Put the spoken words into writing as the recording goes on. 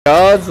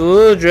小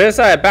组决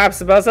赛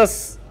Bapps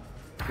vs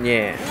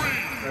N1an。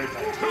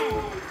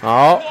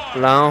好，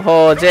然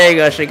后这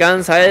个是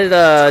刚才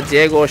的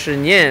结果是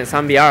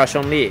N1an3比2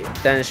胜利，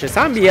但是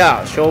3比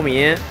2说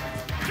明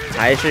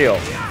还是有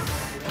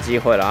机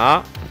会了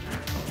啊。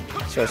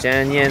首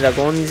先N1an的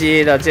攻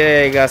击的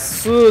这个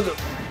速度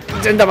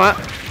真的吗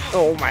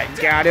 ？Oh my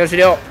god，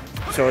 66。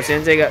首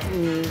先这个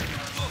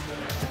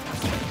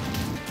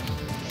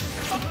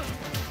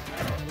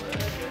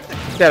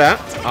对了，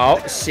好，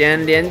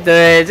先连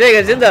对这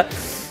个真的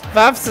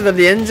Bapps 的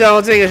连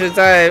招，这个是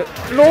在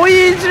路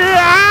易之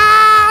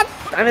啊，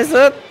还没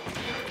死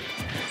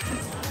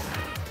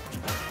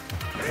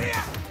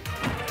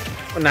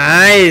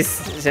 ，nice，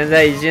 现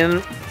在已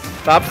经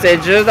Bapps 也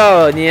知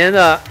道N1an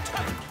的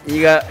一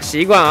个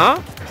习惯啊，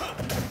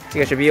这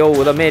个是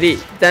BO5的魅力，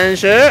但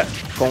是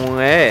攻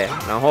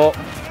然后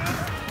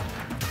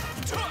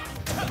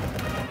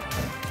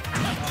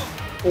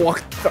我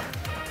操！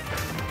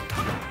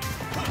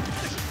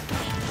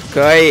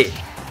可以，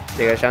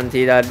这个上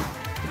踢的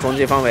攻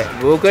击范围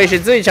不愧是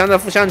最强的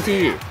副上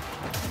踢。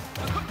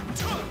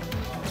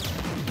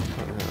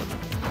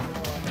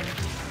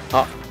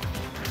好，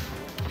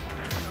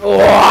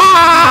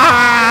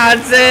哇，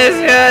这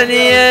个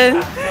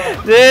N1an，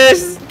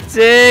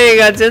这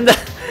个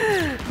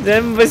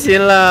真不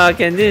行了，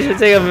肯定是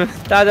这个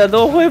大家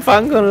都会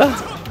反梗了，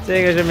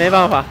这个是没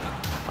办法。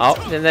好，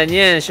现在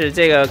N1an是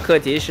这个课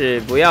题是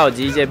不要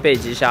直接被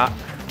击杀。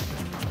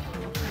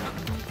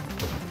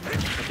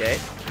Okay.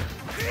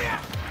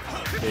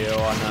 Still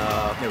on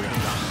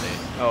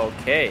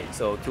okay,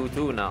 so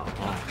 2-2 now.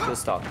 Good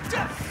start.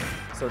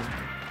 So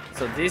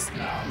this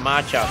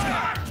matchup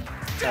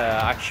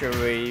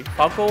actually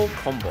Falco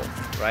combo,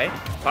 right?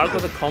 Falco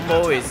the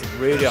combo is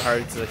really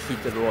hard to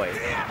hit Roy.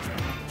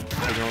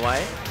 You know why?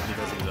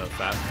 Because he's a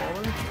fast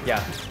baller?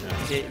 Yeah.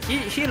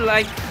 He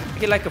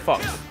like a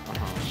fox.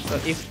 So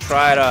if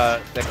try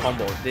the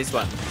combo, this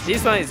one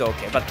is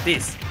okay, but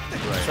this.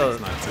 Right, so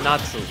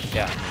not true.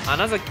 Yeah.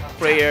 Another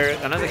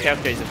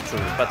character is true,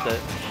 but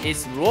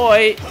it's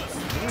Roy.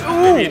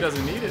 Maybe he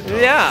doesn't need it. Though.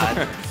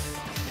 Yeah.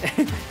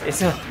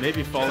 It's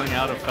maybe falling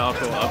out of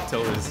Falco up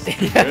tilt is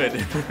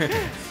good.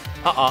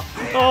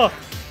 Oh.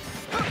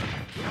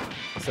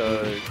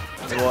 So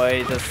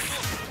Roy the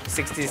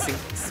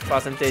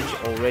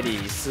 66%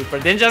 already super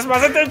dangerous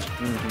percentage.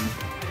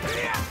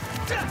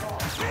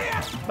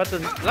 But the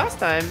last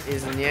time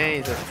is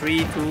N1an is a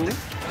 3-2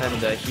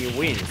 and he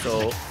wins.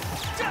 So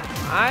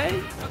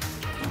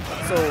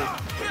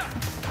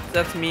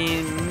that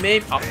means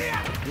maybe oh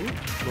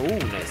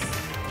nice.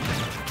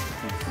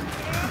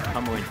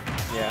 Humbling.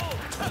 Yeah.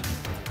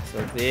 So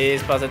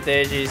this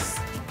percentage is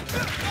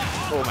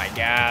oh my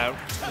god.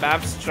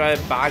 Bapps try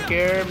back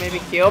air, maybe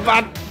kill,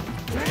 but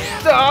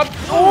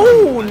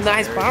oh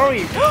nice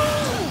parry.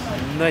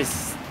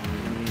 Nice.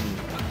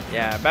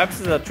 Yeah,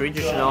 Bapps is a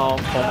traditional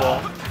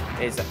combo.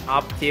 It's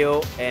up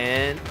tilt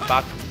and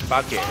back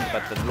air,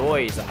 but the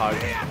Roy is hard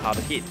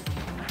hit.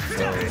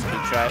 So he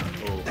tried.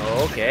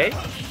 Oh, okay.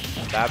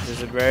 Bapps is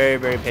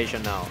very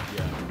patient now.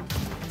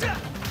 Yeah.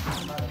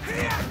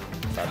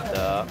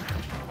 But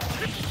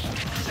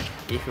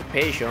if you're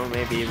patient,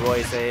 maybe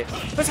Roy say.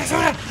 That's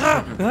exactly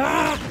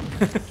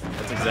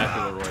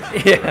what Roy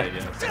said. Yeah. Right,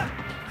 yes.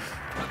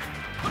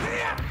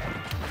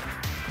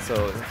 So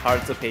it's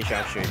hard to patient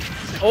actually.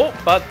 Oh,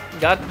 but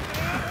got.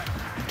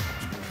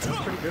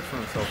 Pretty good for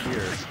himself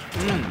here.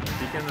 If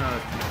he can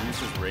use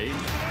his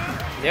rage.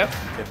 Yep.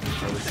 Get him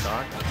early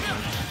stock.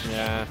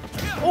 Yeah.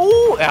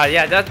 Oh,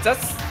 yeah.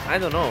 That's I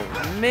don't know.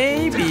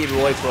 Maybe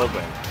Roy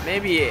problem.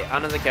 Maybe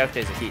another character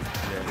is a hit.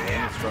 Yeah,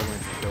 N1an is struggling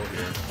to kill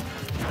here.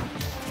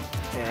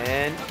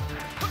 And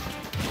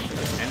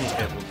any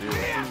hit will do.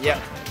 Yeah.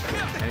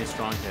 Any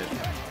strong hit.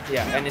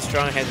 Yeah. Any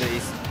strong hit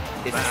is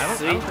I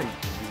sweet. don't think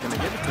he's gonna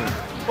give it to him.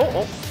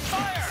 Oh.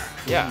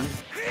 Yeah.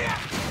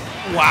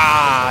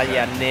 Wow.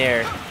 Yeah.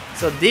 Nair.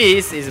 So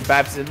this is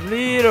Bapps a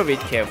little bit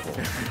careful.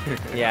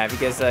 Yeah,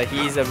 because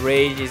his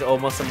rage is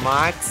almost a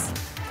max.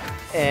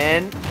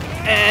 And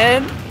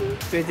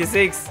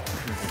 26.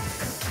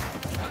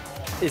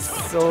 It's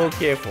so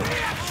careful.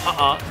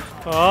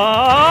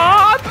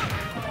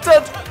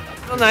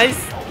 Nice.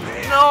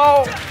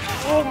 No.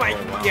 Oh my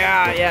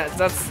god. Yeah,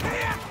 that's.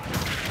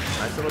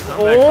 Nice little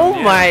comeback Oh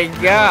from my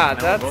N1an. god.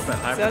 Both at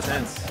high That's.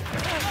 percents.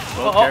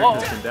 Both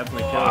characters can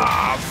definitely kill it.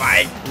 Oh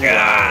my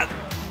god.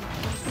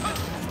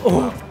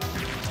 Oh.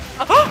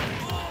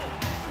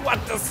 What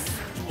the?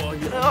 Well,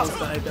 you almost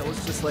died. That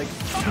was just like 2%.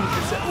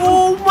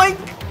 Oh my!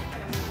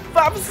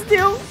 Bapps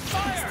still.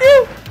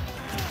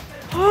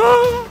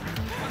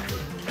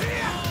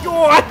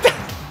 What?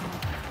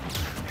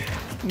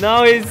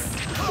 Now it's.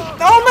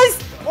 Oh nice!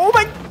 Oh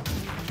my!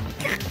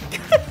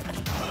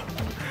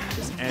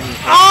 Just any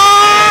hit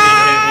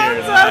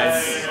here.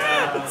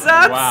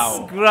 That's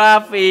wow.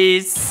 graph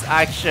is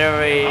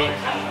actually.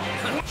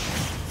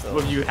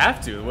 Well, you have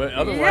to.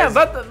 Otherwise. Yeah,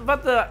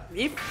 but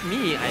if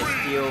me, I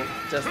still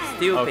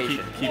Oh,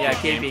 patient. keep Yeah,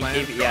 the game plan?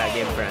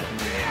 game plan.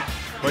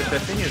 But the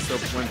thing is, so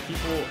when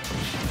people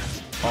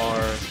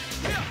are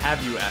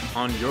have you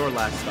on your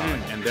last stock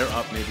and they're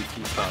up maybe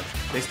 2 stocks,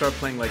 they start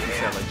playing, like you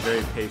said, like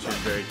very patient,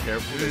 very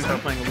careful. They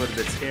start playing a little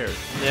bit scared.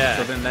 Yeah.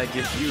 So then that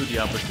gives you the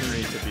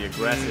opportunity to be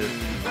aggressive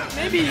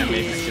Maybe and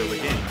maybe steal the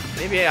game.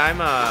 Maybe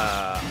I'm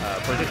a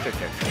projector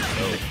character.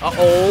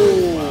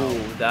 Oh,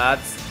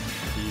 that's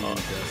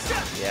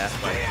yeah.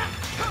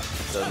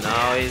 So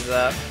now he's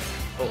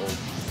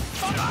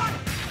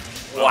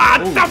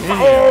What the?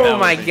 Oh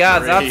my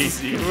God, that's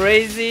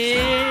crazy!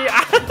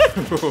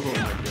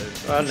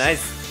 Oh,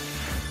 nice.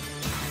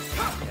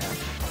 Yeah.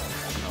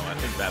 No, I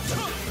think that's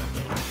different.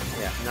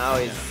 Yeah, now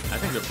it's. I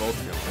think they're both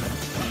good.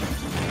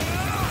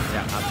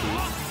 Yeah, Uppy.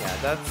 Yeah,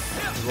 that's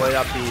Roy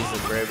Uppy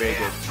is very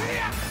good.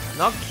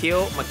 Not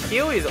kill. My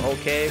kill is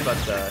okay, but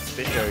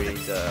special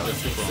is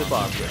super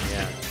upgrade.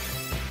 Yeah.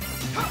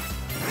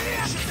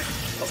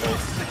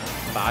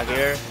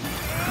 Bagger.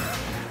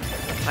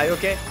 Are you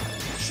okay?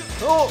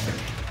 Oh.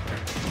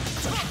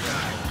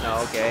 No,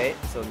 okay.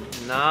 So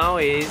now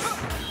is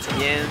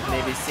Yan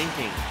maybe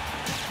sinking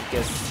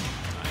because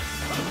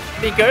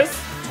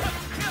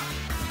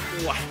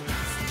what?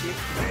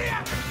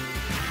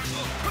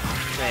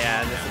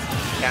 Yeah, this is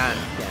can.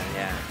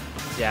 Yeah.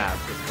 Jab.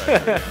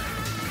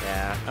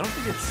 Yeah. I don't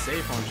think it's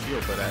safe on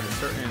shield, but at a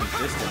certain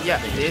distance. Yeah,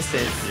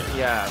 distance.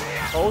 Yeah.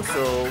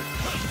 Also.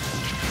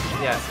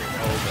 Yeah.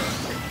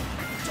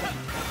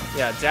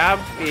 Yeah, jab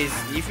is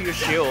if you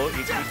shield,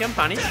 you can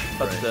punish,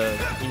 but in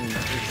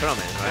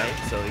tournament, right?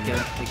 So you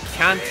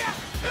can't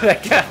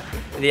like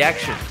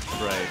reaction.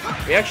 Right.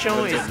 Reaction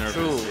is nervous,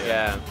 true.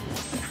 Yeah.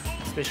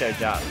 Special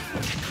jab.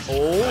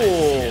 Oh.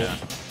 Yeah.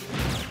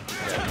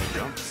 No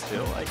jump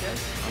still, I guess,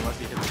 unless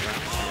he hits the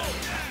ground.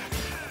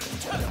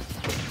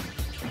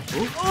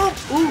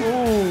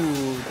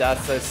 Ooh,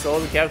 that's a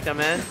soul character,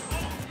 man.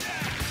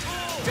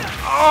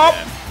 Oh,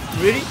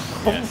 really?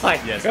 Oh my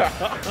God.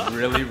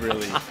 Really.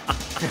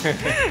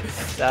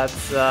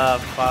 That's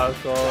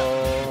Falco.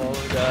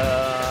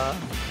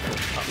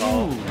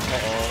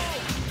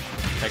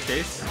 Tech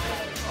case?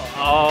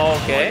 Oh,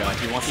 okay. Oh my God,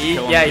 he wants to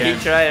kill him yeah, again.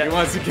 he tried. He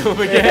wants to kill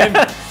him again.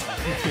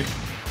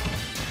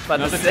 But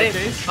the same,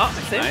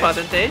 same nice.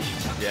 percentage.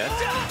 Yes.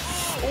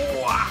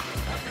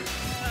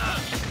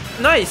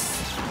 Nice.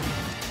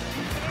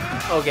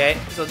 Okay,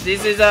 so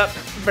this is a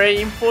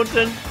very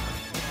important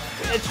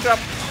extra.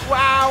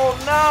 Wow,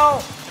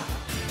 no.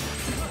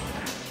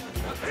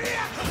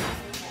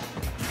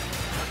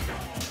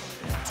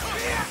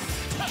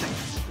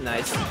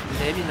 Nice.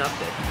 Maybe not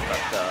that,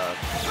 but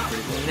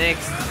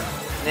next,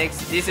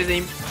 this is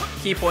a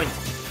key point.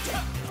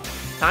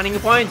 Turning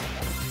point.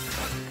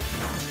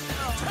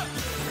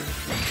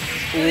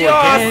 Ooh,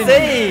 Yeah,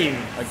 same.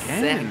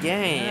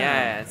 Again,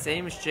 yeah,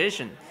 same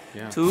situation.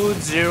 Yeah.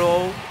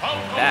 2-0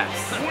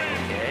 Bapps.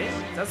 Okay,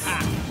 that's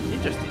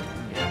interesting.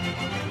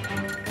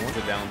 One's a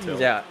down tilt.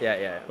 Yeah.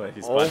 But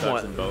he's spot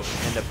dodged in both.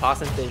 And the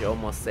percentage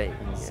almost same.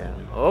 Yeah.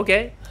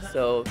 Okay,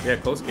 so Yeah,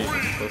 close game.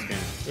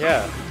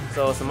 yeah,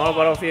 so small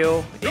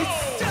battlefield.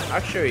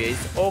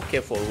 It's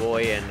okay for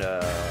Roy and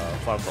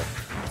Falco.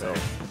 So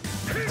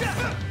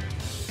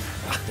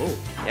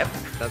yep,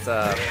 that's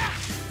a.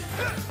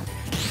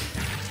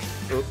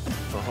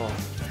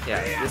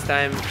 Yeah, this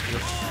time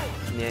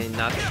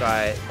not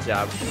try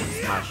jab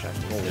smash. I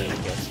think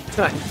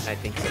so. I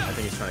think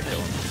he's trying to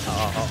kill him.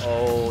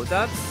 Oh,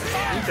 that's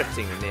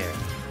interesting in there.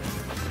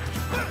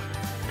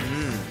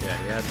 Yeah,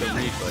 he has to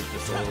read, but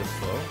just a little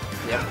slow.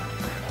 Yep.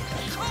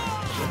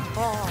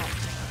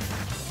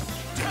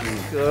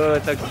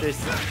 Good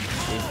electricity.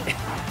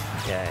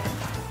 Yeah.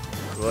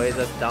 Roy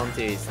the down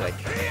to is like.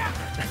 He's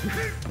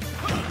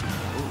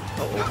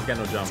got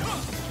no jump.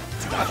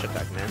 Dash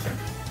attack, man.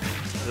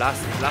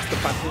 Last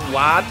button.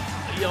 What?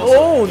 He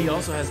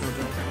also has no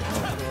jump.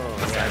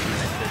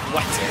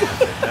 What?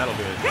 That'll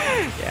do it.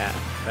 Yeah.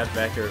 That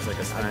back air is like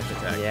a smash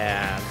attack.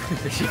 Yeah.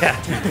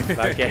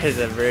 Back air is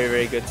a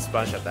very good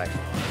splash attack.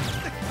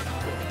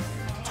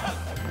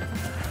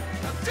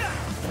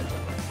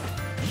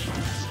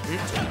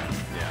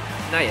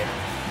 Yeah. Not yet,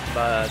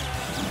 but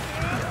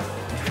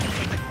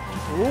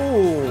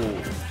ooh,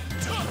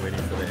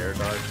 Waiting for the air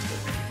dodge.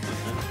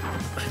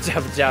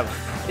 jab.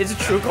 It's a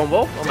true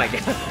combo. Oh my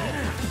God.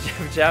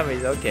 Jab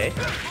is okay.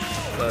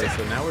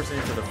 So now we're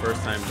seeing for the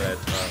first time that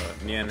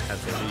N1an has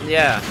the lead.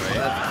 Yeah. Right?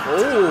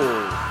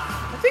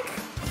 I think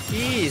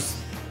he's,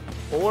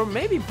 or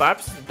maybe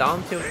Bapps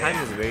down tilt time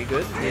is very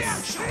good.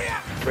 It's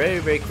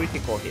very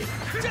critical here.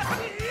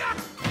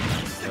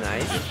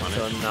 Nice.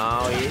 So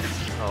now it's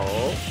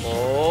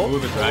Ooh,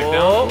 the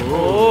crackdown.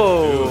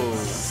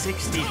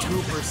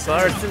 62%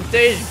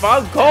 percentage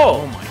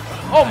Falco.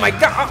 Oh my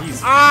God.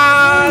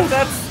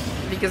 That's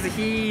because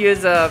he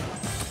used a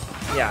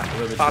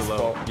little bit fast too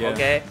ball. low. Yeah.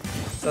 Okay.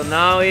 So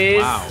now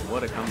is wow,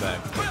 what a comeback.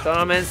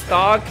 tournament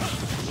stock.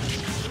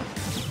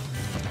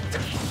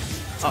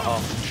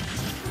 Wow,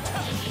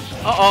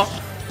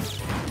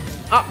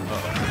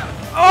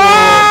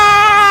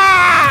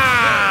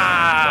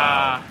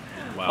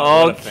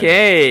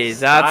 Okay,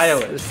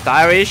 that's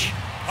stylish.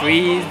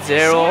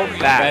 3-0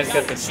 back.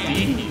 Got the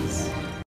steez.